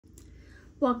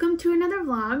Welcome to another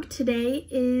vlog. Today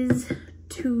is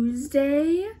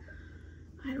Tuesday,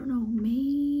 I don't know,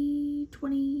 May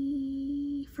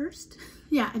 21st?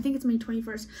 Yeah, I think it's May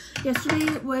 21st.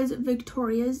 Yesterday was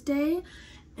Victoria's Day,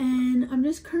 and I'm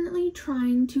just currently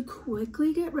trying to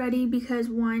quickly get ready because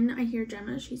one, I hear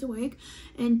Gemma, she's awake,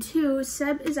 and two,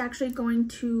 Seb is actually going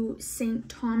to St.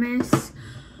 Thomas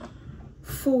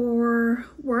for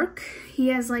work. He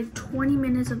has like 20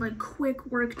 minutes of like quick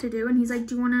work to do, and he's like,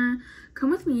 do you want to come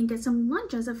with me and get some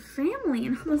lunch as a family?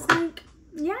 And I was like,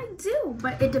 yeah, I do,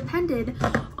 but it depended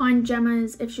on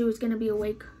Gemma's if she was going to be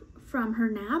awake from her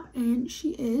nap, and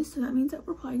she is, so that means that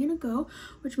we're probably gonna go,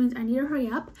 which means I need to hurry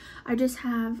up. I just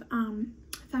have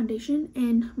foundation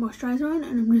and moisturizer on,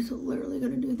 and I'm just literally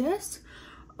gonna do this.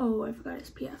 Oh, I forgot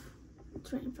SPF.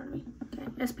 It's right in front of me. Okay,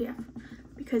 SPF,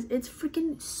 because it's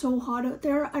freaking so hot out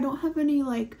there. I don't have any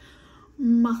like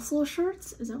muscle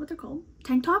shirts, is that what they're called?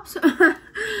 Tank tops? I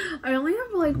only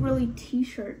have like really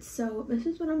t-shirts, so this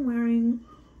is what I'm wearing,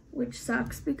 which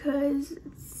sucks because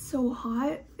it's so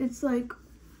hot. It's like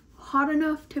hot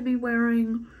enough to be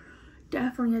wearing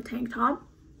definitely a tank top.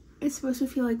 It's supposed to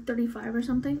feel like 35 or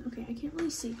something. Okay, I can't really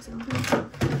see because I don't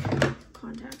have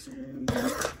contacts or anything.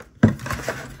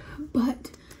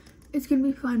 But it's gonna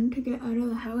be fun to get out of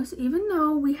the house, even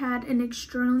though we had an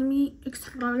extremely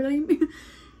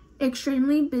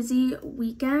busy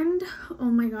weekend. Oh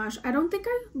my gosh, I don't think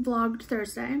I vlogged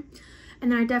Thursday,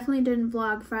 and I definitely didn't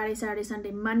vlog Friday, Saturday,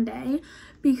 Sunday, Monday,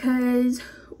 because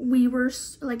we were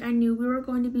like, I knew we were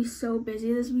going to be so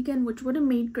busy this weekend, which would have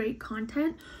made great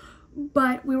content,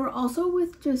 but we were also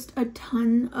with just a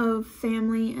ton of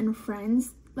family and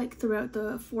friends like throughout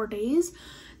the 4 days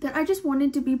that I just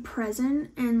wanted to be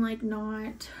present and like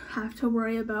not have to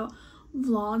worry about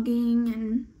vlogging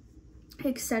and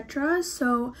etc.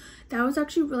 So that was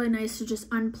actually really nice to just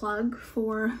unplug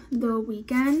for the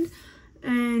weekend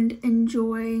and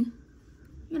enjoy,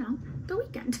 you know, the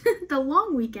weekend, the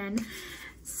long weekend.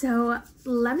 So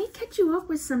let me catch you up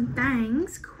with some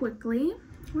things quickly.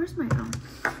 Where's my phone?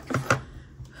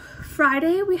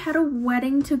 Friday we had a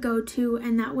wedding to go to,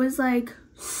 and that was like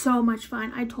so much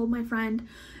fun. I told my friend,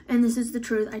 and this is the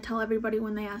truth, I tell everybody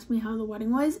when they ask me how the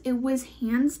wedding was, it was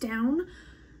hands down,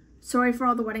 sorry for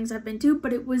all the weddings I've been to,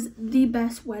 but it was the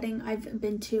best wedding I've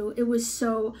been to. It was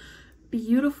so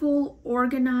beautiful,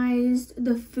 organized,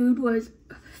 the food was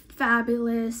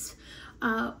fabulous.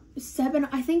 Seb,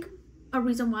 I think a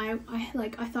reason why I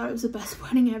thought it was the best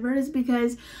wedding ever is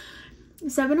because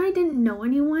Seb and I didn't know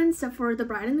anyone except for the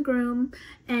bride and the groom,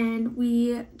 and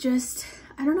we just,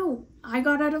 I don't know, I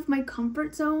got out of my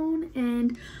comfort zone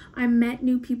and I met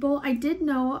new people. I did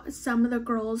know some of the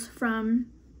girls from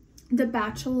the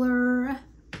bachelor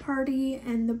party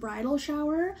and the bridal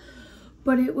shower,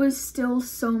 but it was still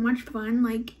so much fun,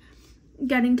 like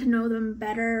getting to know them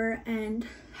better and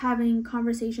having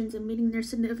conversations and meeting their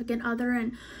significant other,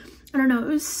 and I don't know, it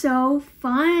was so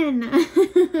fun.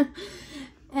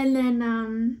 And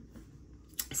then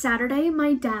Saturday,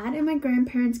 my dad and my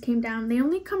grandparents came down. They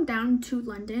only come down to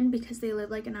London because they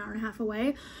live like an hour and a half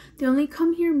away. They only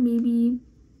come here maybe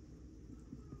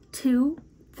 2,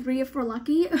 3 if we're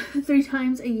lucky, 3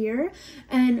 times a year,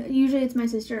 and usually it's my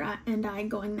sister and I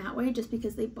going that way just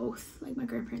because they both, like my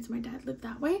grandparents and my dad, live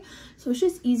that way. So it's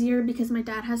just easier because my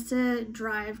dad has to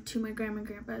drive to my grandma and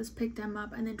grandpa's, pick them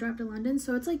up, and then drive to London,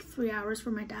 so it's like 3 hours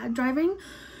for my dad driving.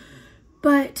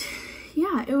 But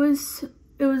yeah, it was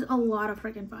a lot of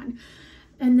freaking fun.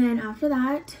 And then after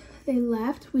that they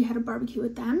left, we had a barbecue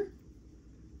with them.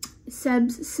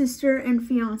 Seb's sister and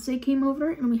fiance came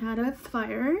over and we had a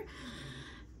fire.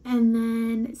 And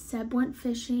then Seb went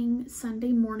fishing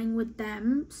Sunday morning with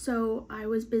them, so I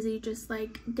was busy just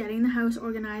like getting the house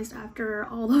organized after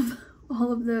all of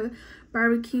the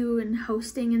barbecue and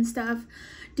hosting and stuff,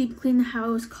 deep cleaned the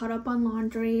house, caught up on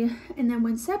laundry. And then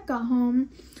when Seb got home,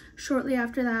 shortly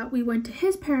after that, we went to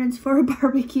his parents for a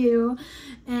barbecue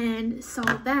and saw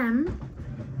them.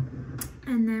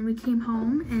 And then we came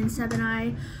home and Seb and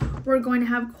I were going to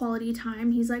have quality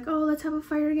time. He's like, oh, let's have a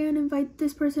fire again, invite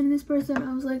this person and this person.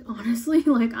 I was like, honestly,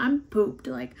 like I'm pooped.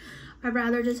 Like I'd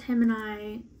rather just him and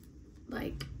I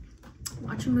like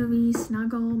watch a movie,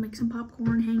 snuggle, make some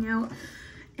popcorn, hang out.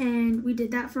 And we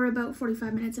did that for about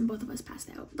 45 minutes and both of us passed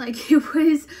out. Like it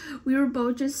was, we were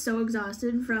both just so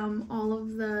exhausted from all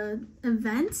of the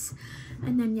events.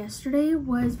 And then yesterday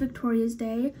was Victoria's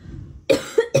Day.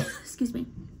 Excuse me.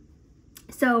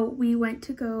 So we went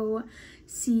to go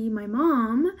see my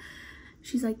mom.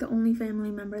 She's like the only family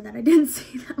member that I didn't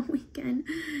see that weekend.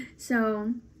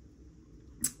 So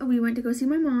we went to go see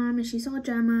my mom and she saw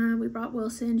Gemma. We brought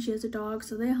Wilson, she has a dog,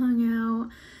 so they hung out.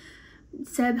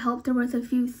 Seb helped her with a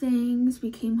few things.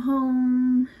 We came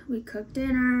home, we cooked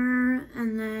dinner,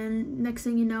 and then next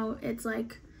thing you know, it's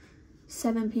like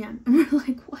 7 p.m. and we're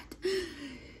like, what?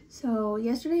 So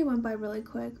yesterday went by really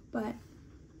quick, but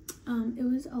it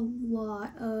was a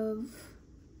lot of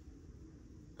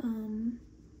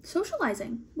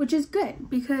socializing, which is good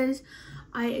because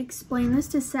I explained this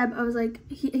to Seb. I was like,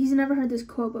 he's never heard this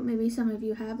quote, but maybe some of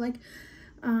you have, like,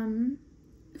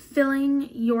 filling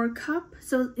your cup.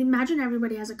 So imagine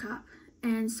everybody has a cup,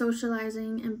 and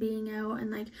socializing and being out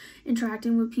and like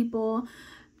interacting with people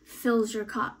fills your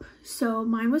cup. So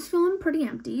mine was feeling pretty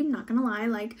empty, I'm not gonna lie,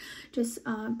 like just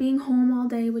being home all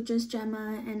day with just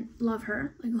Gemma, and love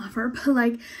her, but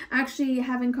like actually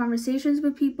having conversations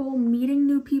with people, meeting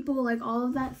new people, like all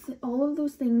of that, all of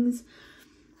those things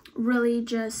really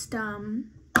just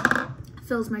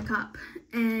fills my cup.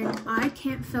 And I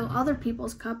can't fill other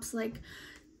people's cups. Like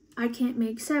I can't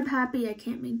make Seb happy, I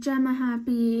can't make Gemma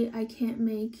happy, I can't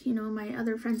make, you know, my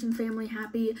other friends and family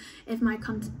happy if my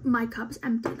cup's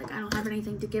empty. Like I don't have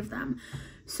anything to give them.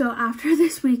 So after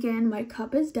this weekend, my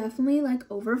cup is definitely like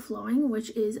overflowing,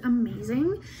 which is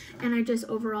amazing, and I just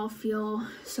overall feel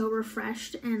so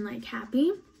refreshed and like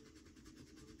happy.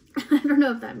 I don't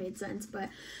know if that made sense, but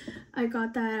I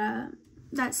got that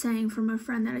saying from a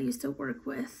friend that I used to work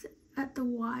with at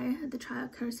the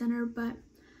child care center, but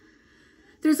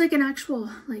there's like an actual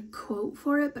like quote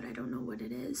for it, but I don't know what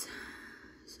it is.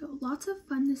 So lots of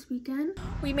fun this weekend.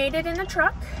 We made it in a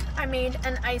truck. I made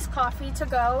an iced coffee to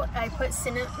go. I put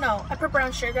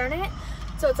brown sugar in it,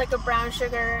 so it's like a brown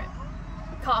sugar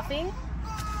coffee.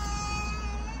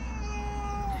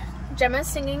 Gemma's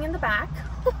singing in the back.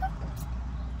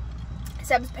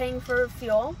 Seb's paying for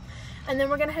fuel, and then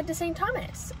we're gonna head to St.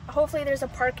 Thomas. Hopefully there's a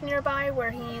park nearby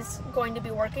where he's going to be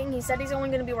working. He said he's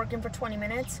only gonna be working for 20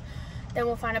 minutes. Then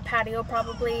we'll find a patio,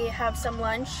 probably have some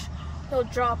lunch. He'll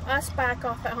drop us back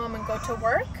off at home and go to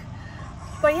work.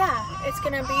 But yeah, it's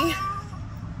gonna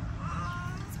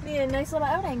be a nice little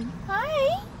outing.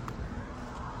 Hi!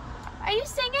 Are you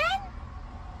singing?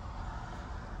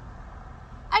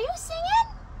 Are you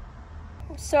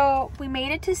singing? So we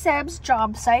made it to Seb's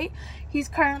job site. He's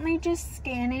currently just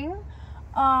scanning.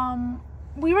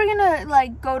 We were gonna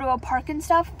like go to a park and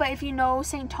stuff, but if you know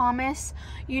St. Thomas,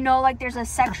 you know like there's a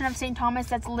section of St. Thomas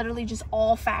that's literally just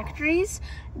all factories.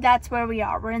 That's where we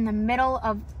are. We're in the middle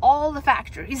of all the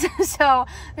factories. So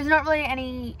there's not really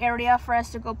any area for us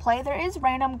to go play. There is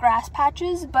random grass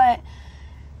patches, but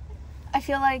I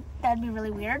feel like that'd be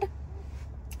really weird.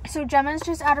 So Gemma's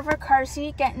just out of her car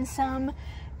seat getting some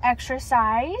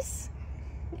exercise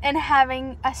and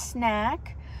having a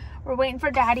snack. We're waiting for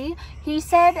Daddy. He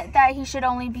said that he should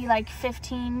only be like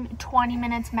 15-20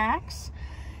 minutes max.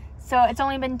 So it's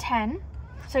only been 10.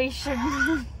 So you should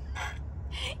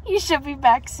you should be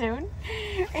back soon.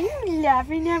 Are you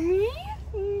laughing at me?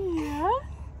 Yeah.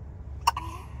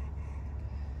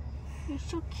 You're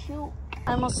so cute.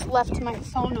 I almost left my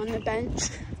phone on the bench.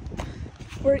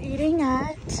 We're eating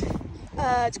at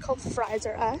it's called Fries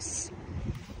R Us.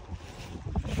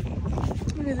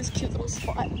 Look at this cute little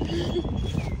spot.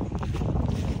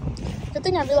 Good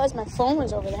thing I realized my phone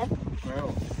was over there.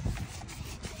 Wow.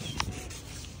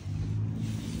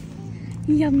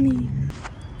 Yummy.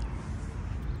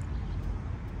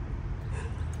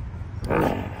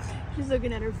 She's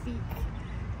looking at her feet.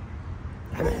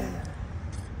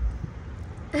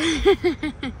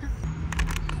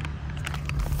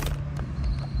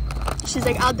 She's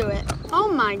like, I'll do it. Oh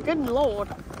my good lord.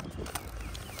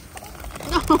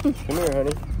 No. Come here,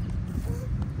 honey.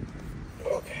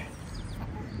 Okay.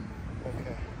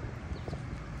 Okay.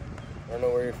 I don't know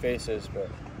where your face is, but...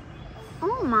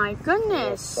 Oh my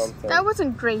goodness. That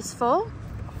wasn't graceful.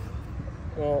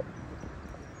 Well,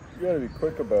 you gotta be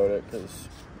quick about it, because...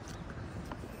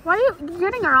 Why are you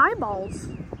getting her eyeballs?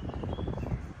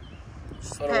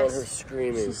 I don't want her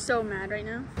screaming. She's so mad right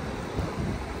now.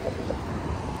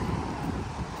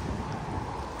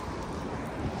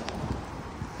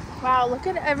 Wow, look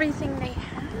at everything they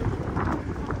have.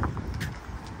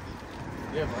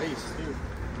 They have ice, too.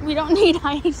 We don't need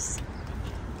ice.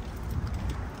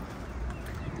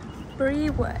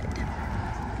 Breewood.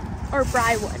 Or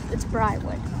Brywood. It's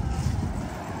Brywood.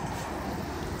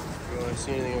 You want to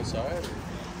see anything inside?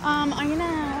 I'm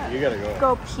gonna... You gotta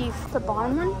go peep the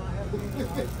bottom one.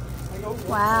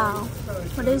 Wow.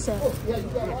 What is it?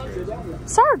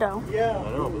 Sourdough. Yeah,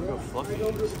 I know, but look how fluffy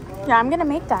it is. Yeah, I'm gonna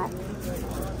make that.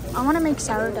 I want to make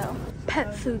sourdough.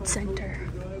 Pet food center.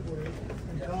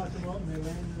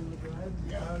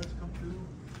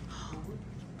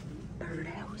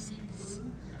 Birdhouses.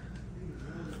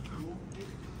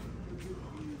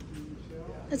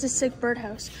 That's a sick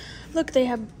birdhouse. Look, they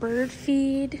have bird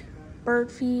feed,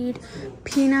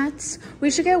 peanuts.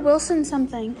 We should get Wilson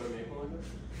something.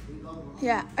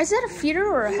 Yeah, is that a feeder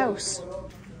or a house?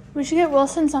 We should get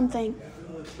Wilson something.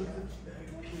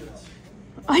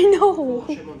 I know.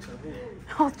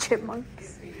 All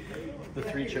chipmunks. The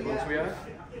 3 chipmunks we have?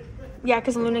 Yeah,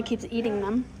 because Luna keeps eating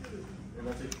them.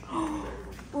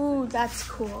 Ooh, that's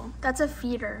cool. That's a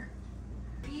feeder.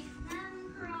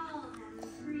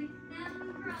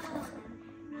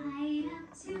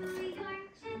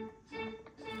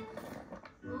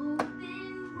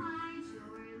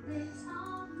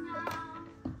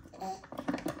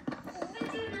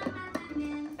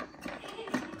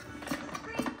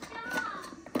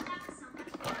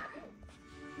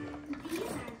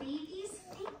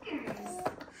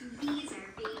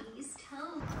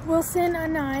 Wilson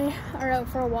and I are out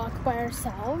for a walk by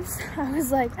ourselves. I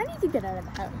was like, I need to get out of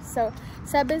the house. So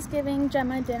Seb is giving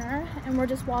Gemma dinner and we're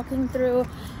just walking through.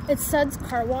 It's Sud's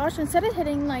car wash. Instead of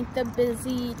hitting like the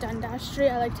busy Dundas Street,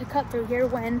 I like to cut through here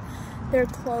when they're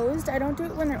closed. I don't do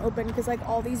it when they're open because like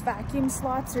all these vacuum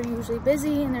slots are usually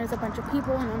busy and there's a bunch of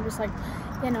people and I'm just like,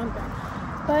 yeah, no, I'm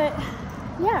good. But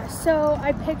yeah, so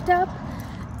I picked up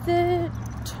the,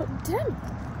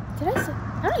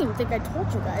 I don't even think I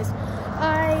told you guys.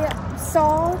 I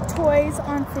saw toys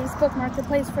on Facebook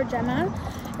Marketplace for Gemma.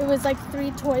 It was like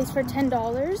 3 toys for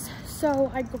 $10.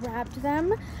 So I grabbed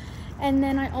them. And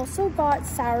then I also got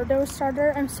sourdough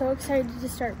starter. I'm so excited to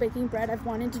start baking bread. I've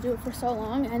wanted to do it for so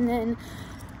long. And then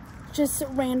just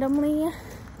randomly,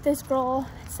 this girl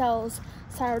sells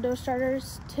sourdough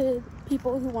starters to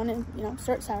people who want to, you know,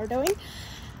 start sourdoughing.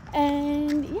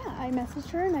 And yeah, I messaged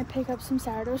her and I picked up some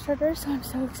sourdough starters, so I'm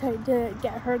so excited to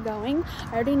get her going.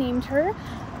 I already named her.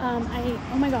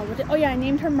 Oh my god, I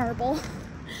named her Marble.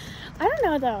 I don't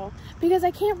know though, because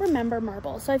I can't remember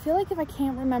Marble. So I feel like if I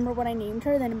can't remember what I named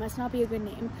her, then it must not be a good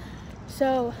name.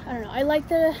 So I don't know. I like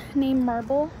the name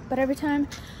Marble, but every time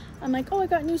I'm like, oh, I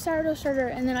got a new sourdough starter,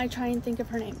 and then I try and think of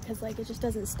her name because like it just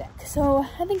doesn't stick. So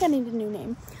I think I need a new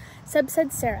name. Seb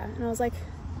said Sarah, and I was like,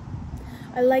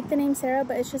 I like the name Sarah,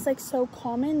 but it's just like so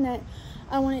common that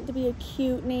I want it to be a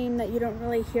cute name that you don't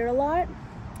really hear a lot.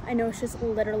 I know it's just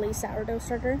literally sourdough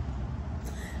starter.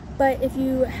 But if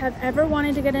you have ever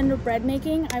wanted to get into bread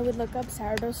making, I would look up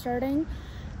sourdough starting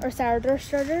or sourdough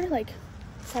starter, like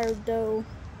sourdough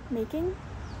making.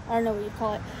 I don't know what you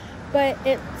call it. But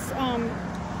it's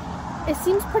it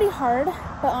seems pretty hard,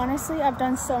 but honestly, I've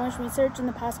done so much research in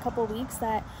the past couple weeks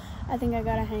that I think I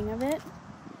got a hang of it.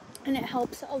 And it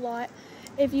helps a lot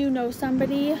if you know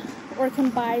somebody or can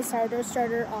buy sourdough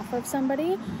starter off of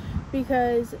somebody,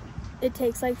 because it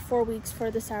takes like 4 weeks for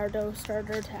the sourdough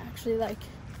starter to actually like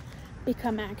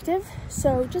become active.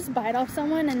 So just buy it off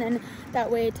someone, and then that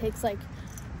way it takes like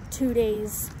 2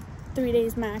 days, 3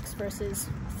 days max versus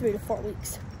 3 to 4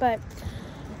 weeks. But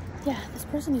yeah, this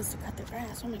person needs to cut their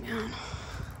grass. Oh my god.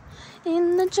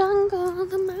 In the jungle,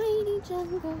 the mighty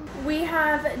jungle. We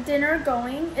have dinner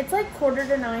going. It's like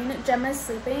 8:45. Gemma's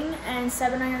sleeping, and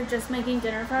Seb and I are just making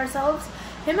dinner for ourselves.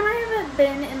 Him and I have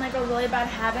been in like a really bad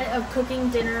habit of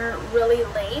cooking dinner really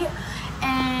late.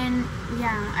 And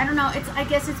yeah, I don't know. I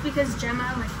guess it's because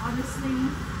Gemma, like obviously,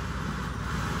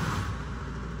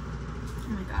 oh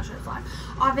my gosh, I fly.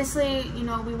 Obviously, you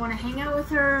know, we want to hang out with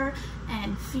her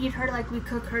and feed her like we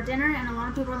cook her dinner. And a lot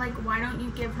of people are like, why don't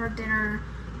you give her dinner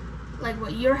like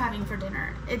what you're having for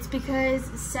dinner? It's because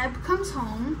Seb comes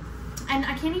home, and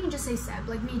I can't even just say Seb,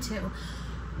 like me too.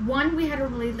 One, we had a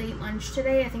really late lunch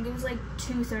today. I think it was like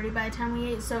 2:30 by the time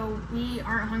we ate, so we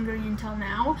aren't hungry until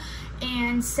now.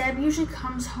 And Seb usually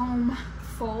comes home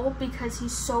full because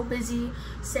he's so busy,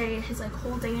 say his like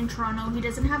whole day in Toronto. He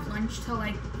doesn't have lunch till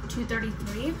like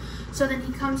 2:33, so then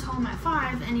he comes home at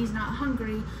 5 and he's not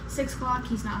hungry. 6 o'clock,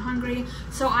 he's not hungry.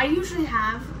 So I usually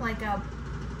have like a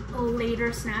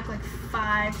later snack, like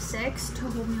 5, 6, to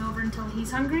hold me over until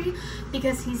he's hungry,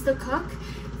 because he's the cook.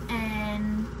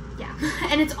 And yeah,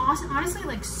 and it's awesome, honestly,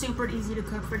 like super easy to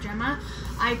cook for Gemma.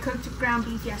 I cooked ground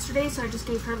beef yesterday, so I just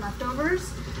gave her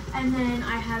leftovers, and then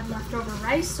I had leftover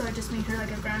rice, so I just made her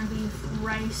like a ground beef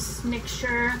rice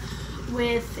mixture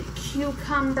with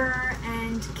cucumber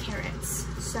and carrots.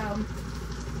 So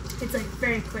it's like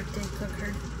very quick to cook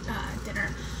her dinner.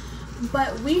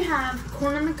 But we have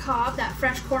corn on the cob, that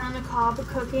fresh corn on the cob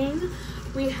cooking.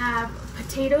 We have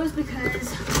potatoes because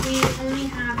we only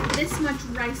have this much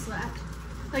rice left.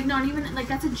 Like not even, like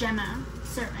that's a Gemma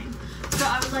serving. So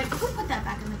I was like, who put that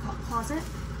back in the closet?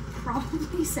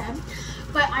 Probably Seb.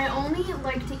 But I only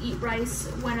like to eat rice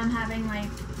when I'm having like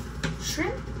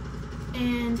shrimp.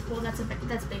 And well, that's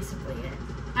basically it.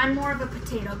 I'm more of a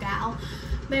potato gal.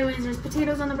 But anyways, there's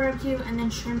potatoes on the barbecue, and then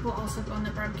shrimp will also go on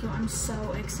the barbecue. I'm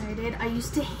so excited. I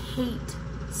used to hate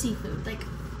seafood. Like,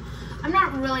 I'm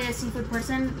not really a seafood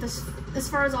person. This, as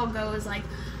far as I'll go, is like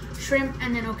shrimp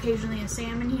and then occasionally a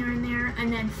salmon here and there,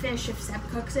 and then fish if Seb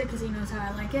cooks it because he knows how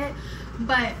I like it.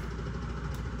 But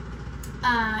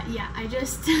yeah, I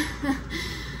just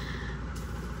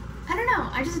I don't know,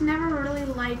 I just never really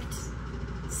liked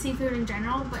seafood in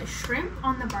general, but shrimp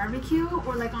on the barbecue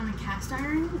or like on a cast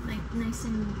iron, like nice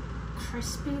and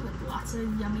crispy with lots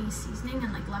of yummy seasoning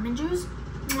and like lemon juice,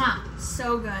 mwah,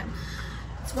 so good.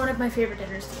 It's one of my favorite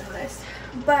dinners, to be honest.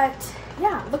 But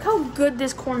yeah, look how good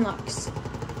this corn looks.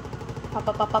 Pop,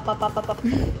 pop, pop, pop, pop, pop, pop.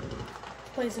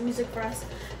 Play some music for us.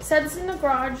 Seb's in the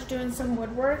garage doing some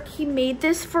woodwork. He made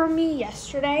this for me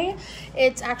yesterday.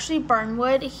 It's actually burn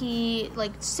wood. He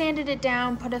like sanded it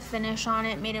down, put a finish on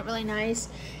it, made it really nice,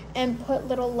 and put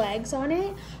little legs on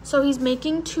it. So he's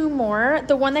making 2 more.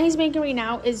 The one that he's making right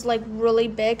now is like really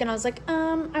big, and I was like,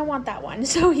 I want that one.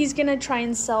 So he's gonna try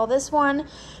and sell this one,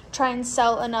 try and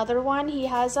sell another one. He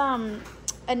has an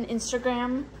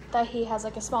Instagram that he has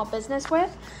like a small business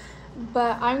with.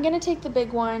 But I'm gonna take the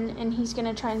big one, and he's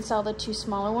gonna try and sell the 2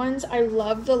 smaller ones. I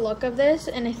love the look of this,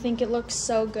 and I think it looks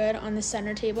so good on the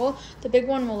center table. The big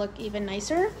one will look even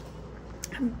nicer.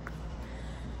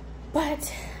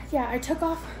 But yeah, I took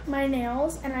off my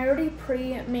nails, and I already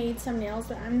pre-made some nails,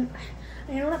 but I'm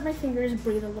gonna let my fingers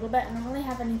breathe a little bit. I don't really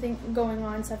have anything going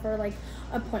on except for like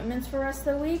appointments for the rest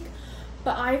of the week.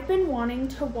 But I've been wanting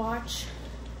to watch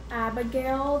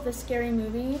Abigail, the scary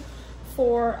movie,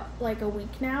 for like a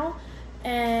week now,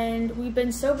 and we've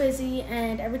been so busy,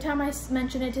 and every time I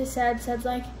mention it to Seb's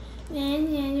like,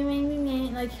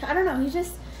 like, I don't know,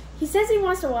 he says he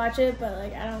wants to watch it, but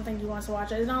like, I don't think he wants to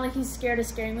watch it. It's not like he's scared of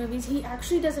scary movies. He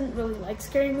actually doesn't really like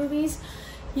scary movies.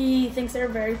 He thinks they're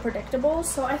very predictable,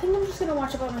 so I think I'm just gonna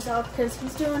watch it by myself because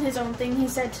he's doing his own thing. He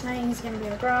said tonight he's gonna be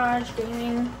in the garage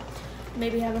gaming,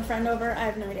 maybe have a friend over, I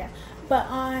have no idea. But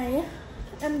I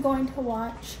am going to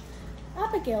watch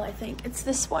Abigail, I think. It's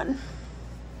this one.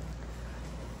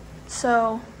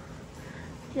 So,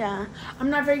 yeah. I'm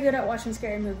not very good at watching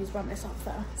scary movies by myself,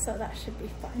 though, so that should be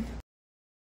fun.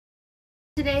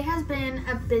 Today has been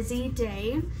a busy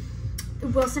day.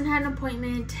 Wilson had an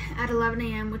appointment at 11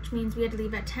 a.m., which means we had to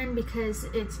leave at 10 because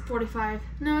it's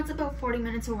about 40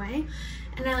 minutes away,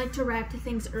 and I like to wrap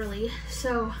things early.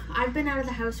 So I've been out of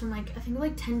the house from like, I think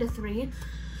like 10 to 3.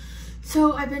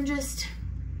 So I've been just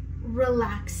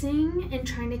relaxing and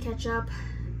trying to catch up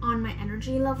on my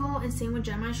energy level, and same with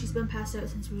Gemma. She's been passed out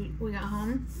since we got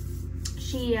home.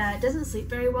 She doesn't sleep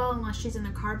very well unless she's in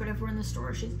the car, but if we're in the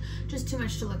store, she's just too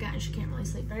much to look at and she can't really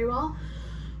sleep very well.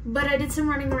 But I did some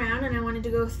running around, and I wanted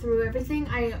to go through everything.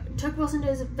 I took Wilson to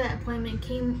his vet appointment,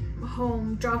 came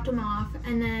home, dropped him off,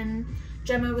 and then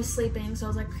Gemma was sleeping, so I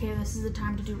was like, okay, this is the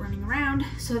time to do running around.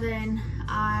 So then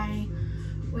I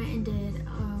went and did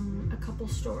couple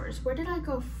stores. Where did I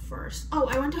go first? Oh,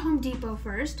 I went to Home Depot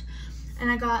first,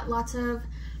 and I got lots of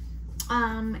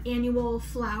annual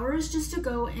flowers just to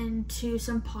go into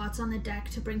some pots on the deck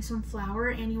to bring some flower.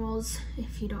 Annuals,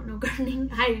 if you don't know gardening,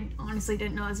 I honestly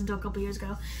didn't know this until a couple years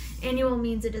ago. Annual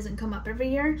means it doesn't come up every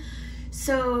year,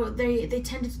 so they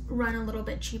tend to run a little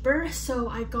bit cheaper. So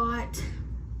I got,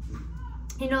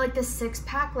 you know, like the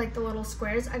 6-pack, like the little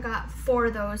squares. I got 4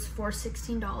 of those for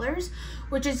 $16,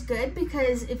 which is good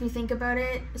because if you think about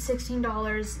it,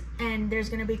 $16, and there's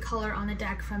gonna be color on the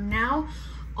deck from now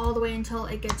all the way until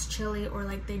it gets chilly or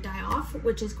like they die off,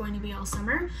 which is going to be all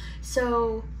summer.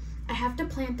 So I have to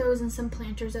plant those in some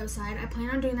planters outside. I plan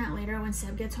on doing that later when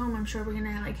Seb gets home. I'm sure we're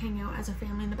gonna like hang out as a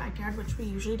family in the backyard, which we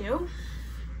usually do.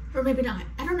 Or maybe not,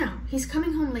 I don't know. He's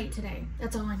coming home late today,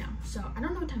 that's all I know. So I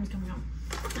don't know what time he's coming home.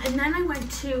 And then I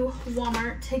went to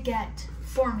Walmart to get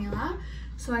formula.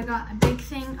 So I got a big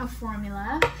thing of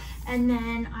formula, and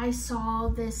then I saw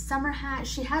this summer hat.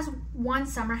 She has one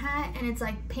summer hat, and it's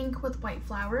like pink with white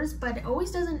flowers, but it always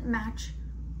doesn't match.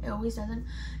 It always doesn't.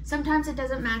 Sometimes it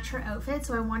doesn't match her outfit,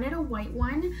 so I wanted a white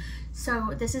one.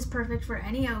 So this is perfect for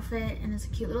any outfit, and it's a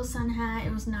cute little sun hat.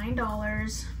 It was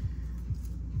 $9.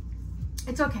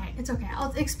 It's okay, it's okay.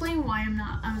 I'll explain why I'm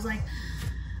not. I was like,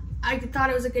 I thought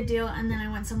it was a good deal, and then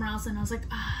I went somewhere else, and I was like,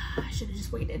 I should have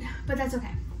just waited, but that's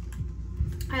okay.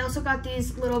 I also got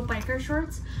these little biker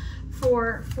shorts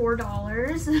for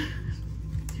 $4.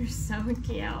 They're so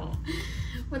cute.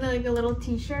 With like a little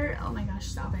t-shirt. Oh my gosh,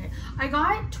 stop it. I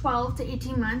got 12 to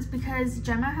 18 months because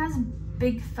Gemma has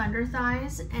big thunder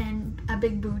thighs and a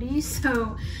big booty,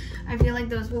 so I feel like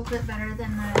those will fit better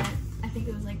than the, I think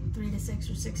it was like 3 to 6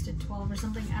 or 6 to 12 or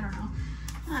something. I don't know.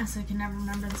 Honestly, I can never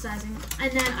remember the sizing.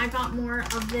 And then I got more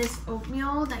of this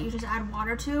oatmeal that you just add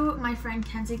water to. My friend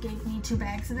Kenzie gave me 2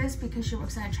 bags of this because she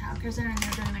works at a childcare center and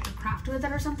they're doing like a craft with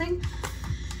it or something.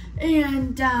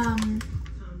 And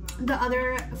the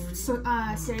other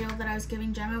cereal that I was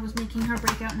giving Gemma was making her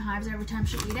break out in hives every time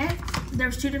she ate it.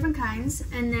 There's 2 different kinds,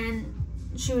 and then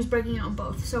she was breaking out in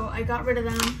both. So I got rid of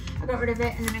them, I got rid of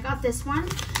it, and then I got this one.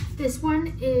 This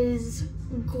one is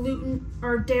gluten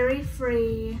or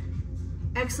dairy-free,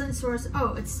 excellent source.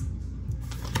 Oh, it's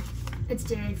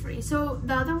dairy-free. So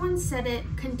the other one said it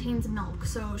contains milk,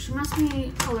 so she must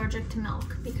be allergic to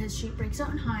milk because she breaks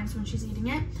out in hives when she's eating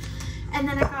it. And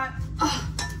then I got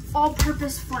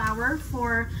all-purpose flour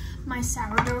for my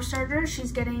sourdough starter.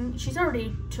 She's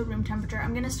already to room temperature.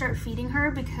 I'm gonna start feeding her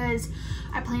because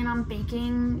I plan on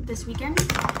baking this weekend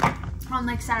on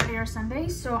like Saturday or Sunday.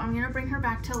 So I'm gonna bring her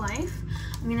back to life.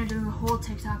 I'm gonna do a whole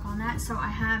TikTok on that. So I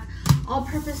have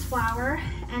all-purpose flour,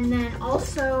 and then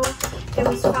also it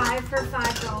was $5 for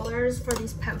 $5 for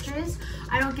these pouches.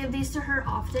 I don't give these to her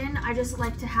often. I just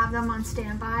like to have them on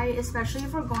standby, especially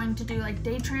if we're going to do like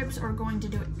day trips or going to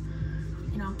do it,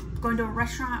 you know, going to a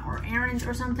restaurant or errands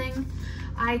or something.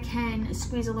 I can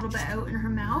squeeze a little bit out in her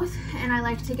mouth, and I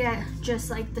like to get just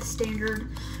like the standard,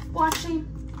 well actually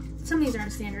some of these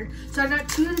aren't standard. So I got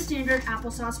 2 of the standard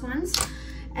applesauce ones,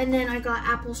 and then I got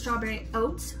apple strawberry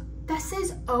oats. That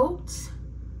says oats.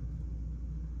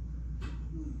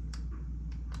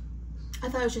 I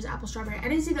thought it was just apple strawberry. I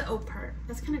didn't see the oat part.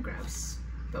 That's kind of gross,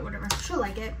 but whatever, she'll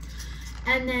like it.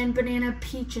 And then banana,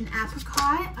 peach, and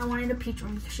apricot. I wanted a peach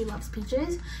one because she loves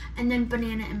peaches. And then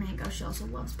banana and mango. She also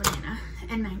loves banana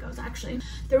and mangoes, actually.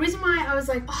 The reason why I was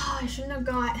like, oh, I shouldn't have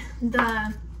got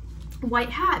the white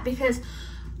hat, because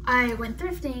I went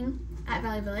thrifting at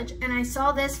Valley Village and I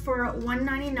saw this for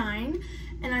 $1.99,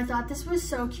 and I thought this was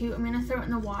so cute. I'm gonna throw it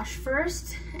in the wash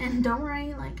first, and don't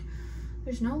worry, like,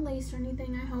 there's no lace or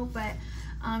anything, I hope, but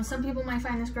some people might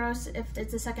find this gross if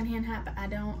it's a secondhand hat, but I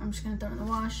don't. I'm just gonna throw it in the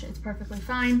wash. It's perfectly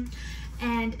fine,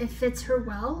 and it fits her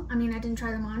well. I mean, I didn't try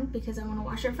them on because I want to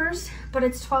wash it first, but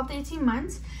it's 12 to 18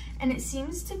 months, and it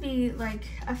seems to be like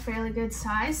a fairly good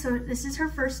size. So this is her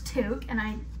first toque,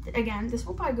 and again, this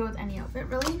will probably go with any outfit,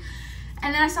 really.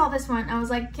 And then I saw this one. I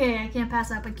was like, okay, I can't pass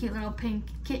up a cute little pink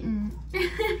kitten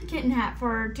hat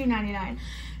for $2.99.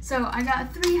 So I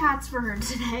got 3 hats for her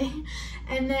today.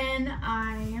 And then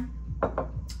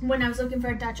when I was looking for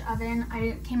a Dutch oven,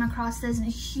 I came across this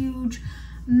huge,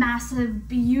 massive,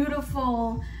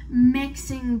 beautiful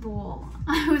mixing bowl.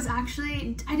 I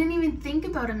didn't even think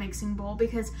about a mixing bowl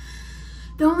because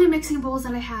the only mixing bowls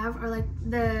that I have are like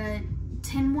the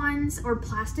tin ones or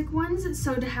plastic ones.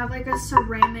 So to have like a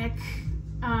ceramic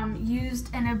used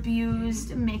and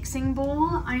abused mixing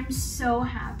bowl, I'm so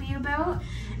happy about.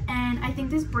 And I think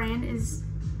this brand is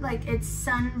like, it's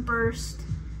Sunburst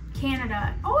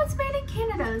Canada. Oh, it's made in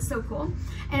Canada. That's so cool.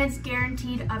 And it's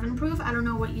guaranteed oven proof. I don't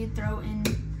know what you'd throw in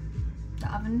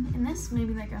the oven in this.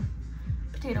 Maybe like a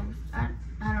potato. I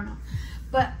don't know.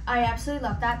 But I absolutely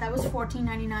love that. That was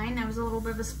 $14.99. That was a little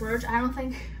bit of a splurge. I don't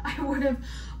think I would have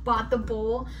bought the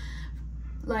bowl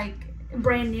like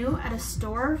brand new at a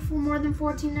store for more than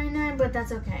 $14.99, but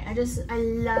that's okay. I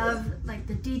love like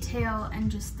the detail and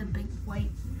just the big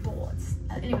white bowl.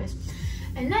 Anyways,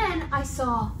 and then I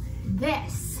saw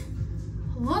this.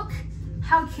 Look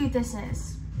how cute this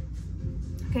is.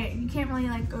 Okay, you can't really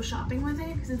like go shopping with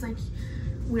it because it's like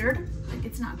weird, like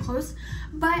it's not close,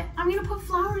 but I'm gonna put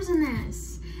flowers in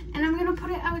this and I'm gonna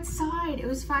put it outside. It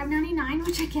was $5.99,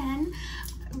 which again,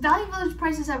 Valley Village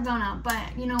prices have gone up,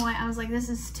 but you know what, I was like, this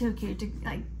is too cute to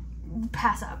like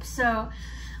pass up. So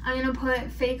I'm gonna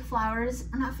put fake flowers,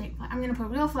 or not fake, I'm gonna put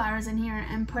real flowers in here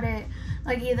and put it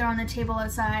like either on the table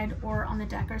outside or on the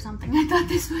deck or something. I thought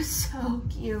this was so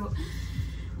cute.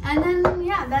 And then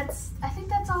yeah, I think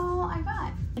that's all I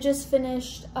got. I just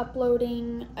finished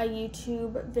uploading a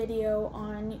YouTube video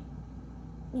on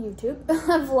YouTube,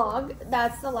 a vlog.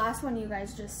 That's the last one you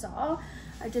guys just saw.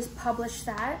 I just published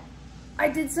that. I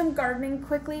did some gardening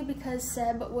quickly because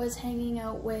Seb was hanging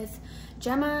out with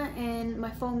Gemma and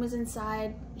my phone was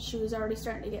inside. She was already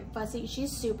starting to get fussy.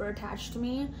 She's super attached to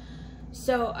me.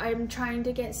 So I'm trying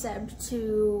to get Seb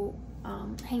to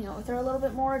hang out with her a little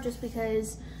bit more just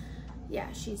because,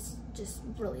 yeah, she's just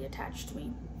really attached to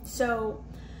me. So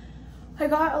I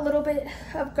got a little bit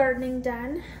of gardening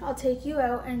done. I'll take you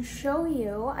out and show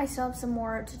you. I still have some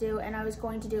more to do, and I was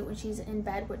going to do it when she's in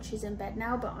bed, which she's in bed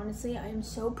now, but honestly, I am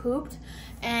so pooped,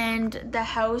 and the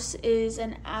house is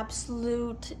an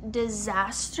absolute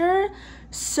disaster,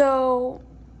 so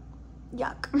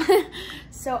yuck.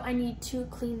 So I need to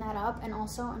clean that up, and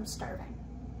also I'm starving.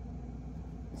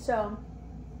 So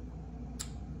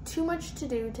too much to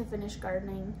do to finish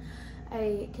gardening.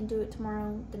 I can do it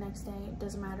tomorrow, the next day, it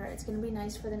doesn't matter. It's gonna be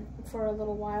nice for a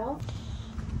little while.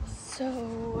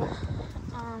 So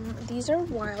these are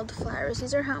wildflowers.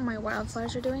 These are how my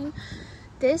wildflowers are doing.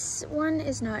 This one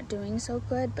is not doing so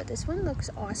good, but this one looks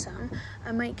awesome.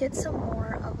 I might get some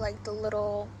more of like the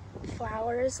little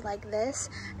flowers like this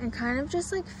and kind of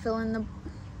just like fill in the,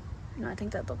 no, I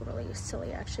think that looked really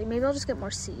silly actually. Maybe I'll just get more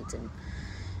seeds and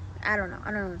I don't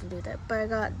know what to do with it. But I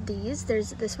got these. There's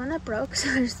this one that broke,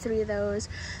 so there's 3 of those.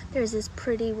 There's this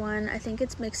pretty one. I think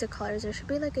it's mix of colors. There should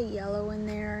be like a yellow in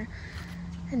there.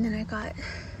 And then I got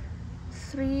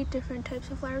 3 different types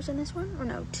of flowers in this one. Or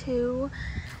no, 2.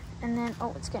 And then,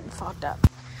 oh, it's getting fogged up.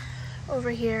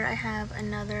 Over here, I have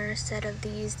another set of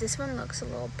these. This one looks a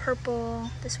little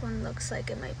purple. This one looks like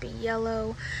it might be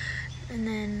yellow. And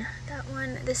then that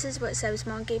one, this is what Seb's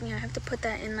mom gave me. I have to put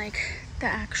that in like the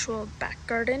actual back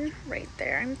garden right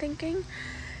there, I'm thinking.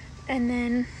 And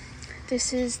then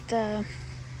this is the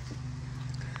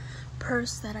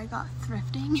purse that I got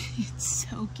thrifting. It's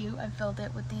so cute. I filled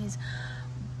it with these,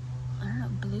 I don't know,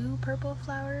 blue purple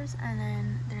flowers. And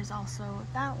then there's also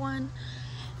that one.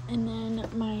 And then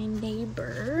my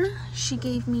neighbor, she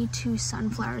gave me 2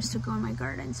 sunflowers to go in my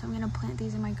garden. So I'm gonna plant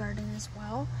these in my garden as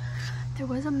well. There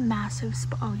was a massive,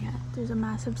 oh yeah, there's a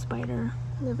massive spider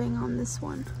living on this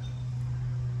one.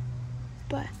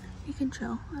 But you can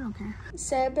chill, I don't care.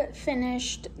 Seb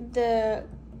finished the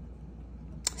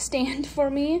stand for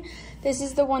me. This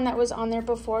is the one that was on there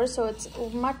before, so it's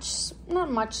not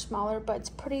much smaller, but it's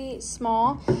pretty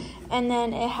small. And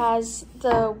then it has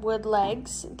the wood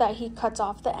legs that he cuts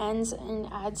off the ends and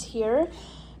adds here.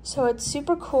 So it's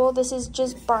super cool. This is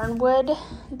just barn wood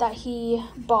that he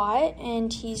bought,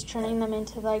 and he's turning them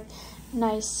into like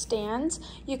nice stands.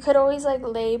 You could always like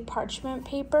lay parchment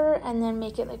paper and then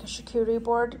make it like a charcuterie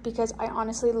board, because I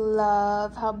honestly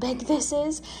love how big this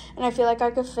is, and I feel like I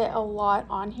could fit a lot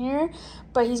on here.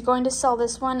 But he's going to sell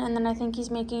this one, and then I think he's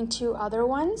making 2 other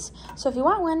ones. So if you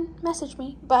want one, message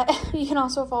me. But you can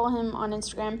also follow him on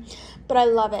Instagram. But I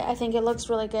love it. I think it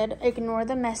looks really good. Ignore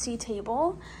the messy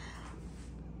table.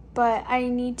 But I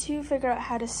need to figure out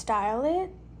how to style it.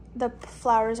 The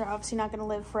flowers are obviously not going to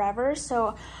live forever,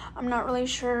 so I'm not really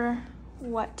sure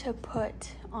what to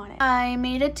put on it. I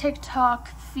made a TikTok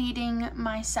feeding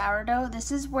my sourdough.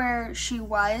 This is where she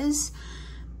was.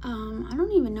 I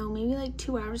don't even know, maybe like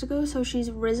 2 hours ago. So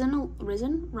she's risen?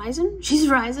 She's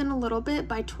rising a little bit.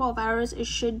 By 12 hours, it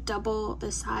should double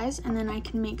the size, and then I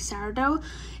can make sourdough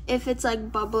if it's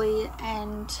like bubbly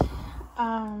and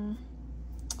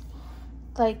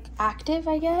like active,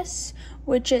 I guess,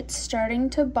 which it's starting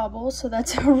to bubble, so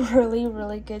that's a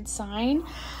really good sign.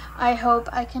 I hope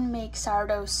I can make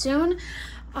sourdough soon.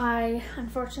 I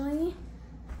unfortunately,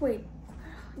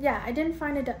 I didn't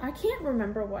find it. I can't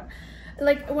remember what,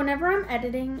 like whenever I'm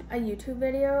editing a YouTube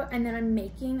video and then I'm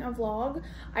making a vlog,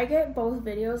 I get both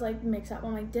videos like mixed up.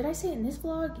 I'm like, did I say it in this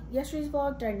vlog, yesterday's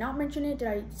vlog? Did I not mention it? Did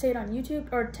I say it on YouTube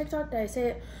or TikTok? Did I say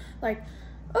it like,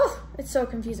 oh, it's so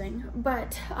confusing.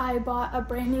 But I bought a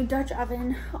brand new Dutch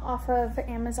oven off of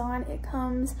Amazon. It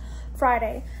comes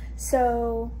Friday.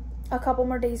 So a couple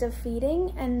more days of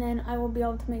feeding, and then I will be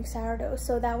able to make sourdough.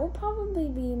 So that will probably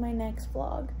be my next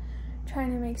vlog,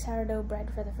 trying to make sourdough bread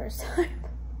for the first time.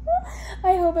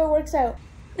 I hope it works out.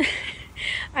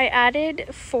 I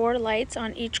added 4 lights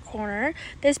on each corner.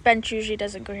 This bench usually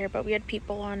doesn't go here, but we had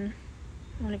people on,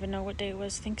 I don't even know what day it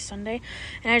was, I think Sunday,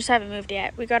 and I just haven't moved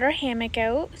yet. We got our hammock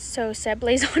out, so Seb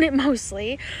lays on it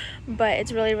mostly, but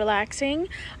it's really relaxing.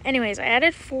 Anyways, I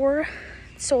added 4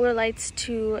 solar lights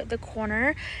to the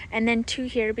corner, and then 2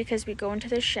 here because we go into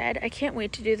the shed. I can't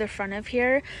wait to do the front of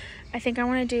here. I think I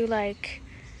want to do like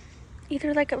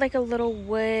either like a little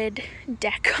wood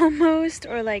deck almost,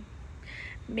 or like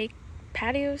make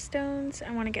patio stones.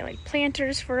 I want to get like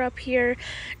planters for up here,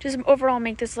 just overall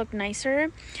make this look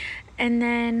nicer. And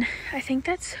then I think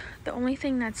that's the only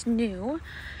thing that's new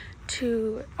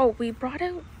to, oh, we brought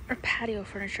out our patio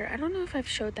furniture. I don't know if I've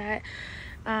showed that.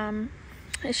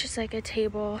 It's just like a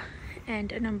table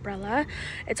and an umbrella.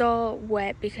 It's all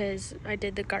wet because I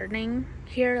did the gardening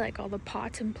here, like all the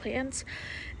pots and plants,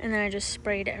 and then I just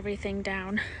sprayed everything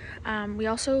down. We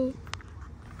also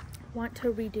want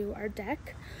to redo our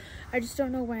deck. I just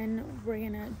don't know when we're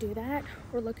gonna do that.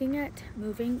 We're looking at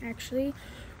moving, actually.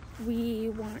 We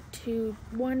want to,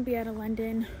 one, be out of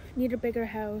London, need a bigger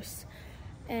house,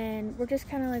 and we're just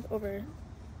kind of like over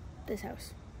this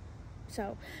house.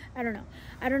 So I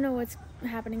don't know what's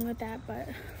happening with that, but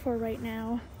for right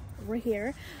now we're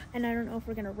here, and I don't know if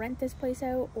we're gonna rent this place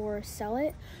out or sell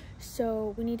it.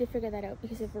 So we need to figure that out,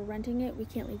 because if we're renting it, we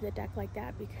can't leave the deck like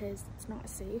that because it's not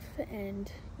safe.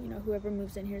 And you know, whoever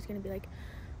moves in here is going to be like,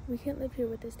 we can't live here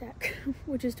with this deck,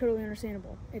 which is totally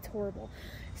understandable. It's horrible.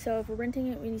 So if we're renting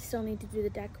it, we still need to do the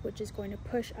deck, which is going to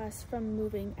push us from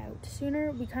moving out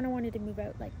sooner. We kind of wanted to move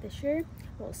out like this year.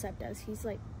 Well, Seb does. He's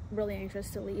like really anxious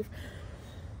to leave.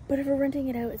 But if we're renting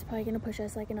it out, it's probably going to push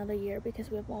us like another year because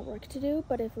we have more work to do.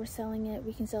 But if we're selling it,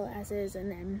 we can sell it as is,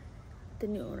 and then the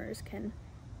new owners can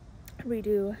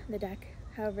redo the deck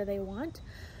however they want.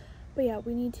 But yeah,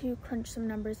 we need to crunch some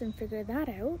numbers and figure that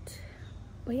out.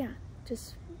 But yeah,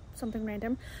 just something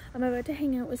random. I'm about to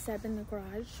hang out with Seb in the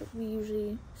garage. We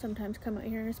usually sometimes come out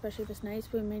here, especially if it's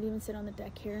nice. We might even sit on the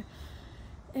deck here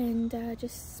and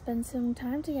just spend some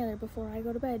time together before I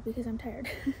go to bed because I'm tired.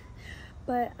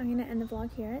 But I'm gonna end the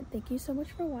vlog here. Thank you so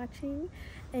much for watching,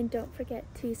 and don't forget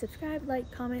to subscribe,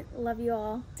 like, comment. Love you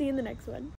all. See you in the next one.